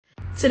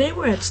Today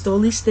we're at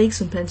Stoli Steaks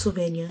in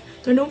Pennsylvania.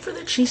 They're known for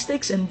their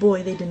cheesesteaks, and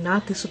boy, they did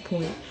not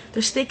disappoint.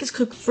 Their steak is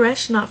cooked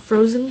fresh, not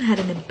frozen, and had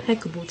an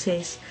impeccable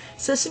taste.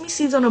 Sesame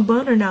seeds on a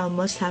bun are now a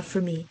must-have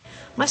for me.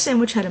 My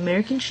sandwich had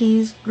American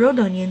cheese, grilled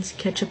onions,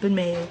 ketchup, and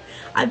mayo.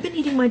 I've been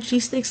eating my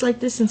cheesesteaks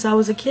like this since I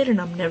was a kid, and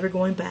I'm never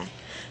going back.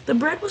 The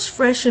bread was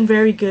fresh and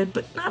very good,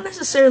 but not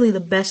necessarily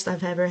the best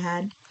I've ever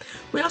had.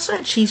 We also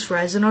had cheese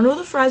fries, and although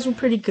the fries were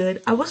pretty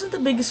good, I wasn't the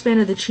biggest fan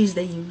of the cheese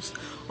they used.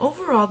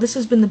 Overall, this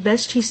has been the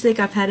best cheesesteak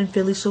I've had in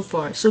Philly so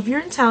far, so if you're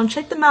in town,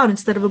 check them out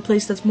instead of a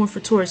place that's more for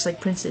tourists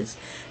like Prince's.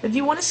 If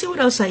you want to see what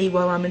else I eat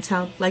while I'm in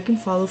town, like and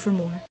follow for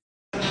more.